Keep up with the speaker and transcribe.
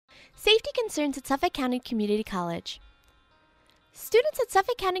Safety concerns at Suffolk County Community College. Students at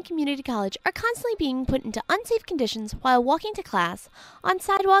Suffolk County Community College are constantly being put into unsafe conditions while walking to class, on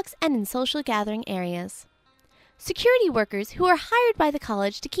sidewalks, and in social gathering areas. Security workers who are hired by the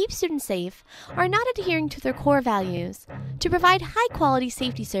college to keep students safe are not adhering to their core values to provide high-quality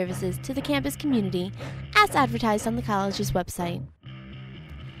safety services to the campus community as advertised on the college's website.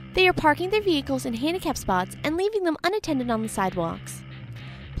 They are parking their vehicles in handicap spots and leaving them unattended on the sidewalks.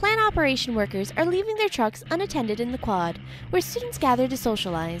 Plant operation workers are leaving their trucks unattended in the quad, where students gather to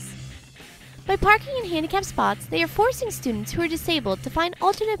socialize. By parking in handicap spots, they are forcing students who are disabled to find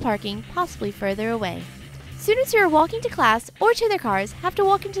alternate parking, possibly further away. Students who are walking to class or to their cars have to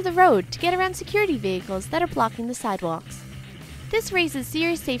walk into the road to get around security vehicles that are blocking the sidewalks. This raises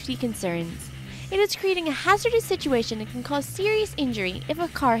serious safety concerns. It is creating a hazardous situation and can cause serious injury if a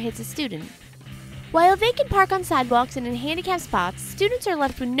car hits a student. While they can park on sidewalks and in handicapped spots, students are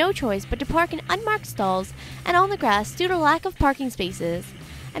left with no choice but to park in unmarked stalls and on the grass due to lack of parking spaces,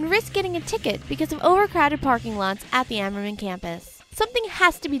 and risk getting a ticket because of overcrowded parking lots at the Ammerman campus. Something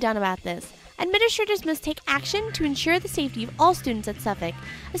has to be done about this. Administrators must take action to ensure the safety of all students at Suffolk,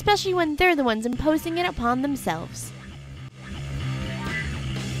 especially when they're the ones imposing it upon themselves.